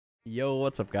Yo,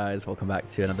 what's up guys? Welcome back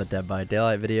to another Dead by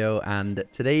Daylight video, and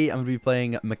today I'm going to be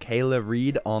playing Mikaela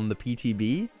Reid on the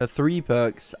PTB. Her three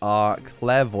perks are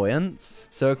Clairvoyance,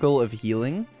 Circle of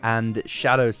Healing, and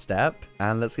Shadow Step,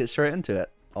 and let's get straight into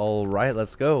it. Alright,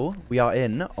 let's go. We are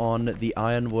in on the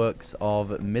Ironworks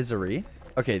of Misery.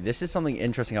 Okay, this is something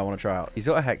interesting I want to try out. He's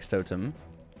got a Hex Totem.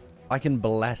 I can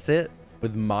bless it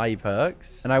with my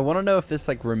perks, and I want to know if this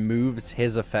like removes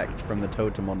his effect from the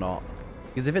totem or not.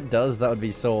 Because if it does, that would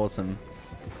be so awesome.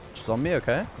 She's on me,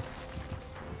 okay.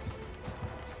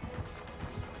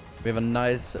 We have a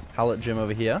nice pallet gym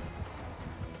over here.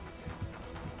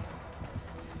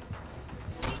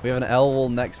 We have an L wall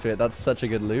next to it. That's such a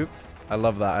good loop. I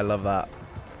love that. I love that.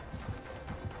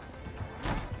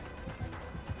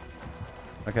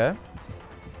 Okay.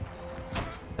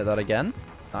 Hit that again.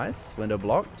 Nice. Window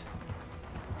blocked.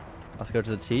 Let's go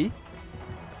to the T.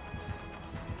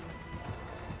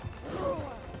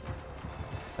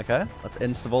 Okay, let's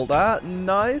insta-vault that.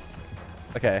 Nice.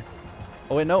 Okay.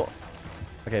 Oh, wait, no.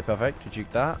 Okay, perfect. We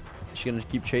juke that. Is she going to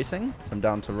keep chasing? So I'm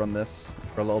down to run this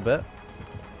for a little bit.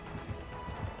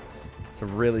 It's a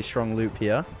really strong loop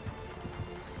here.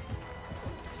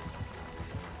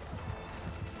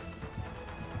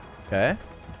 Okay.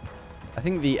 I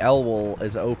think the L wall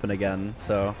is open again,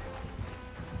 so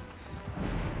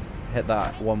hit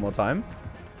that one more time.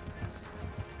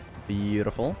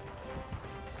 Beautiful.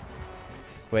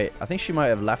 Wait, I think she might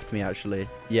have left me, actually.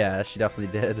 Yeah, she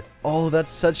definitely did. Oh,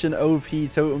 that's such an OP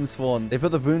totem spawn. They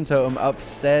put the boon totem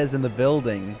upstairs in the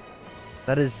building.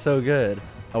 That is so good.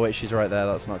 Oh, wait, she's right there.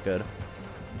 That's not good.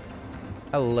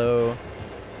 Hello.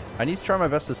 I need to try my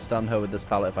best to stun her with this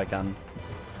pallet if I can.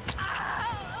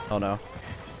 Oh, no.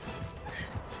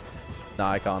 No,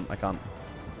 I can't. I can't.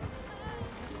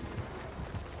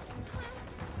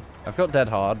 I've got Dead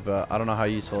Hard, but I don't know how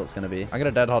useful it's going to be. I'm going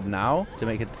to Dead Hard now to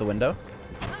make it to the window.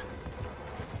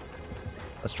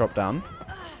 Let's drop down.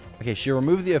 Okay, she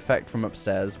removed the effect from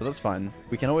upstairs, but that's fine.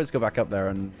 We can always go back up there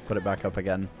and put it back up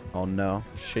again. Oh no,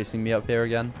 she's chasing me up here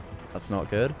again. That's not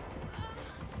good.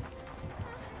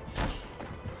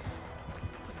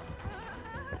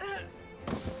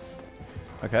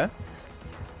 Okay.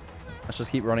 Let's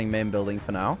just keep running main building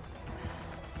for now.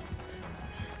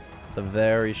 It's a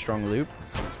very strong loop.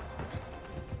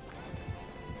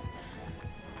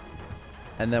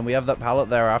 And then we have that pallet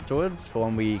there afterwards for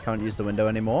when we can't use the window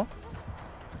anymore.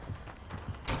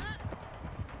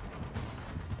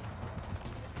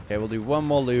 Okay, we'll do one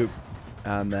more loop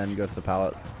and then go to the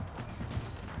pallet.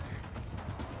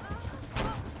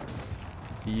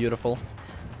 Beautiful.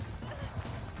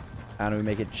 And we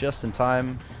make it just in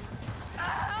time.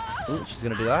 Ooh, she's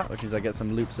going to do that, which means I get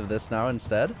some loops of this now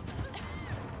instead.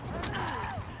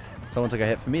 Someone took a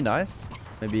hit for me. Nice.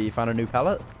 Maybe found a new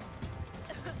pallet.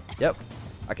 Yep.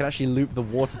 I can actually loop the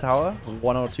water tower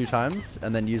 1 or 2 times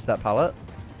and then use that pallet.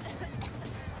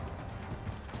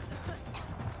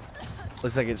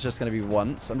 Looks like it's just going to be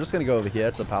once. I'm just going to go over here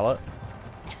to the pallet.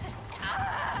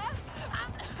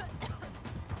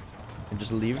 And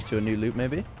just leave to a new loop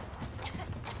maybe.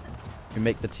 We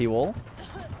make the T-wall.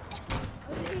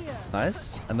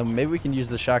 Nice. And then maybe we can use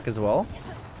the shack as well.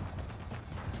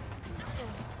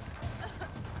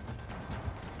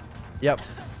 Yep.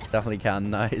 Definitely can.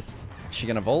 Nice. Is she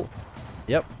gonna vault?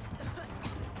 Yep.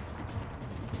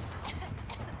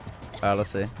 Alright, let's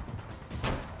see.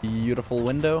 Beautiful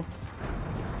window.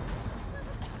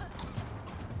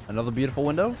 Another beautiful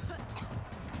window.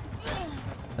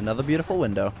 Another beautiful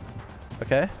window.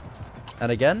 Okay.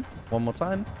 And again, one more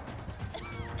time.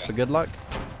 For good luck.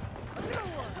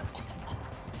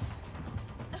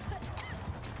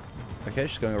 Okay,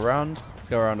 she's going around. Let's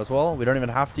go around as well. We don't even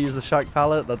have to use the shack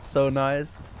pallet. That's so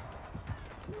nice.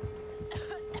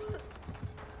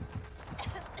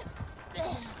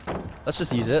 Let's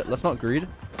just use it. Let's not greed.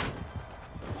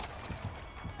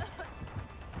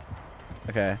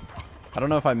 Okay. I don't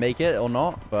know if I make it or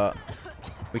not, but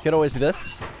we could always do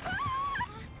this.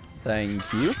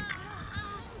 Thank you.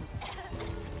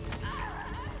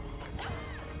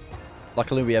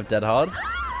 Luckily, we have Dead Hard.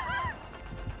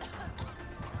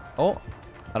 Oh.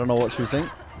 I don't know what she was doing.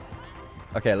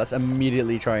 Okay, let's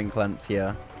immediately try and cleanse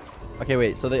here. Okay,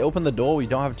 wait. So they open the door. We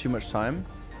don't have too much time.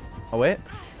 Oh, wait.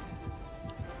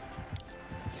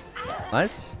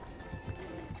 Nice.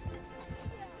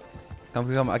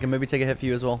 Come, come. I can maybe take a hit for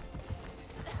you as well.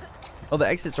 Oh, the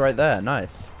exit's right there.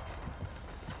 Nice.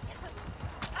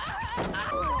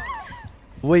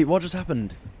 Wait, what just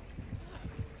happened?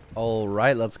 All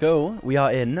right, let's go. We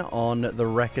are in on the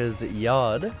Wrecker's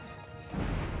Yard.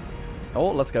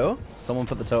 Oh, let's go. Someone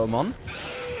put the totem on.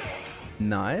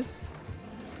 Nice.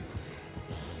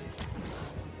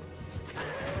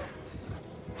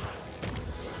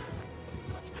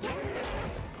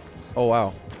 Oh,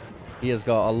 wow. He has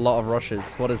got a lot of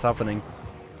rushes. What is happening?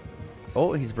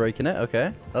 Oh, he's breaking it.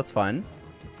 Okay, that's fine.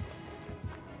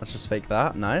 Let's just fake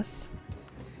that. Nice.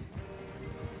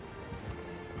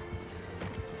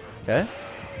 Okay.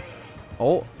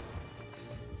 Oh.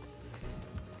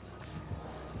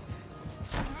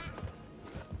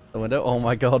 The window. Oh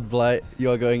my god, Blight.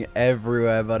 You are going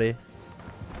everywhere, buddy.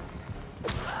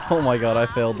 Oh my god, I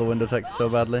failed the window tech so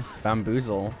badly.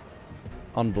 Bamboozle.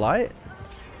 On Blight?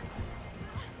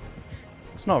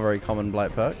 It's not a very common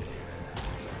Blight perk.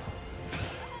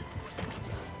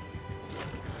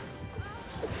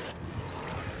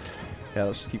 Yeah,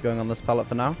 let's just keep going on this pallet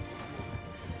for now.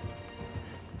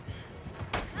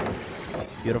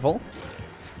 Beautiful.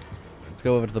 Let's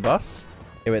go over to the bus.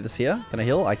 Hey, wait, this here? Can I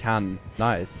heal? I can.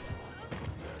 Nice.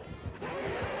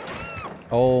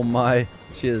 Oh my.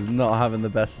 She is not having the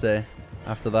best day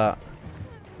after that.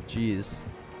 Jeez.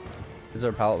 Is there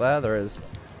a pallet there? There is.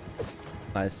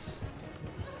 Nice.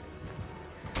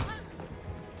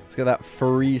 Let's get that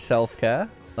free self-care.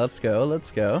 Let's go,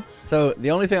 let's go. So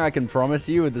the only thing I can promise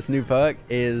you with this new perk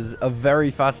is a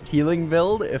very fast healing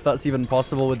build, if that's even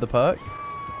possible with the perk.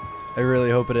 I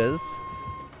really hope it is.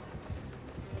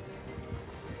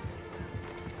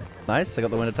 Nice, I got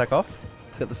the wind attack off.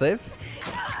 Let's get the save.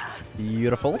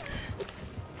 Beautiful.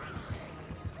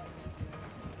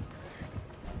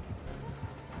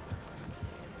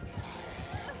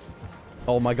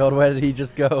 Oh my god, where did he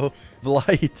just go?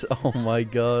 Blight. Oh my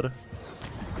god.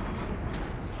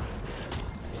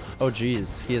 Oh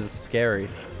jeez, he is scary.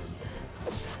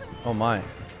 Oh my.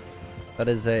 That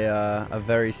is a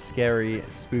very scary,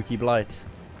 spooky Blight.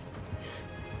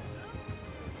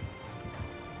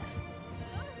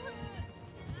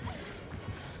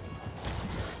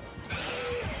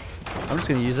 I'm just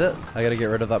gonna use it. I gotta get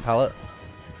rid of that pallet.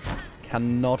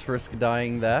 Cannot risk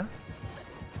dying there.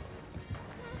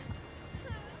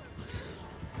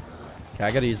 Okay,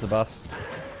 I gotta use the bus.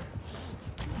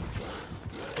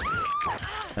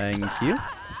 Thank you.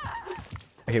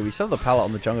 Okay, we still have the pallet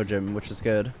on the jungle gym, which is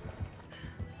good.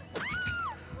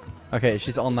 Okay,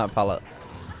 she's on that pallet.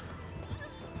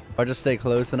 If I just stay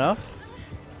close enough,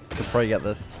 we'll probably get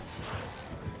this.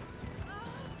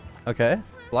 Okay,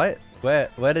 Blight,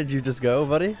 where did you just go,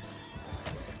 buddy?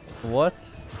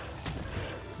 What?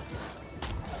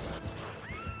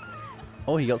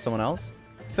 Oh, he got someone else.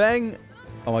 Feng!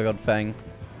 Oh my god, Feng.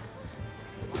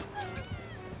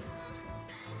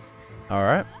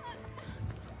 Alright.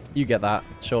 You get that,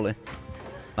 surely.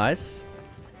 Nice.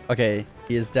 Okay,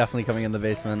 he is definitely coming in the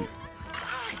basement.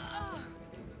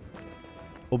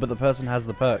 Oh, but the person has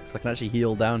the perks. I can actually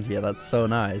heal down here. That's so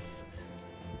nice.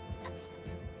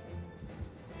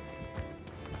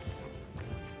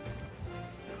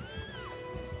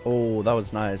 Oh, that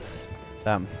was nice.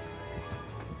 Damn.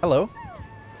 Hello.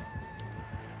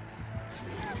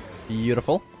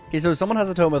 Beautiful. Okay, so someone has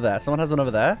a totem over there. Someone has one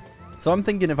over there. So I'm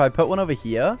thinking if I put one over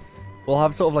here, we'll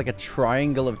have sort of like a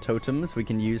triangle of totems we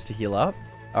can use to heal up.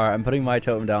 Alright, I'm putting my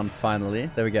totem down finally.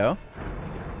 There we go.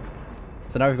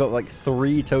 So now we've got like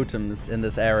 3 totems in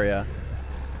this area.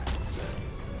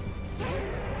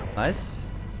 Nice.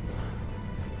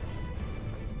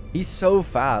 He's so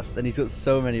fast and he's got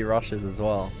so many rushes as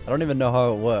well. I don't even know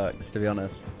how it works, to be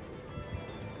honest.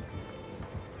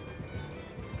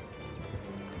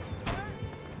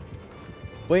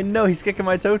 Wait, no, he's kicking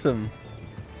my totem.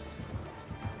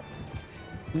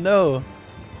 No.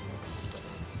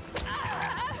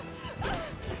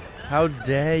 How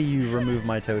dare you remove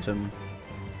my totem?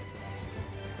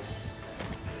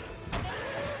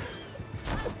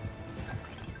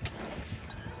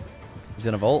 He's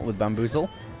gonna vault with bamboozle.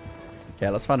 Okay,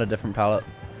 let's find a different pallet.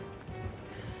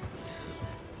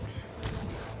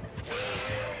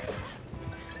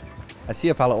 I see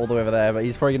a pallet all the way over there, but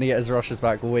he's probably going to get his rushes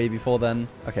back way before then.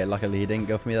 Okay, luckily he didn't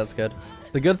go for me. That's good.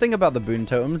 The good thing about the boon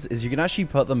totems is you can actually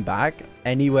put them back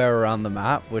anywhere around the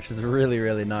map, which is really,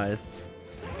 really nice.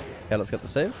 Okay, let's get the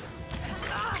save.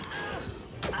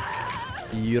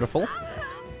 Beautiful.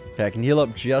 Okay, I can heal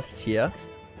up just here.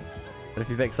 But if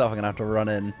he picks up, I'm going to have to run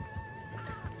in.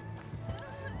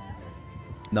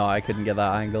 No, I couldn't get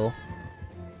that angle.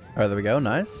 Alright, there we go.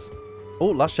 Nice. Oh,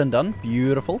 last gen done.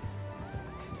 Beautiful.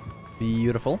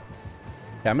 Beautiful.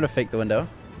 Okay, I'm going to fake the window.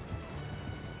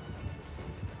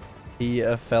 He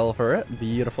fell for it.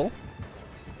 Beautiful.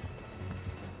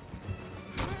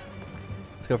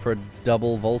 Let's go for a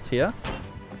double vault here.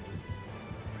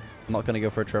 I'm not going to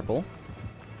go for a triple.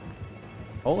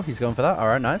 Oh, he's going for that.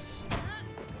 Alright, nice.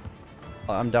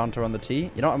 I'm down to run the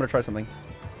T. You know what? I'm going to try something.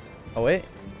 Oh, wait.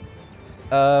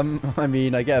 I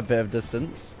mean, I get a bit of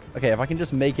distance. Okay, if I can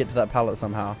just make it to that pallet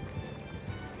somehow.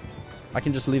 I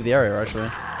can just leave the area, actually.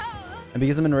 And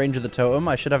because I'm in range of the totem,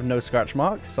 I should have no scratch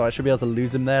marks, so I should be able to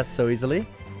lose him there so easily.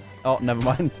 Oh, never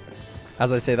mind.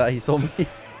 As I say that, he saw me.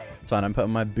 It's fine, I'm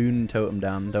putting my boon totem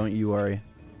down. Don't you worry.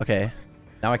 Okay,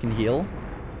 now I can heal,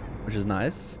 which is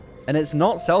nice. And it's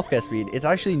not self-care speed. It's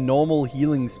actually normal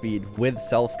healing speed with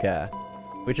self-care,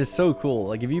 which is so cool.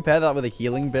 Like, if you pair that with a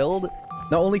healing build,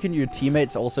 not only can your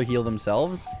teammates also heal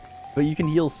themselves, but you can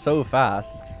heal so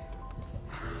fast.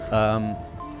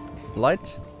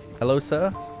 Light? Hello,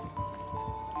 sir?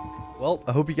 Well,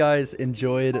 I hope you guys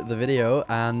enjoyed the video,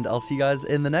 and I'll see you guys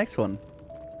in the next one.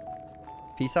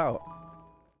 Peace out.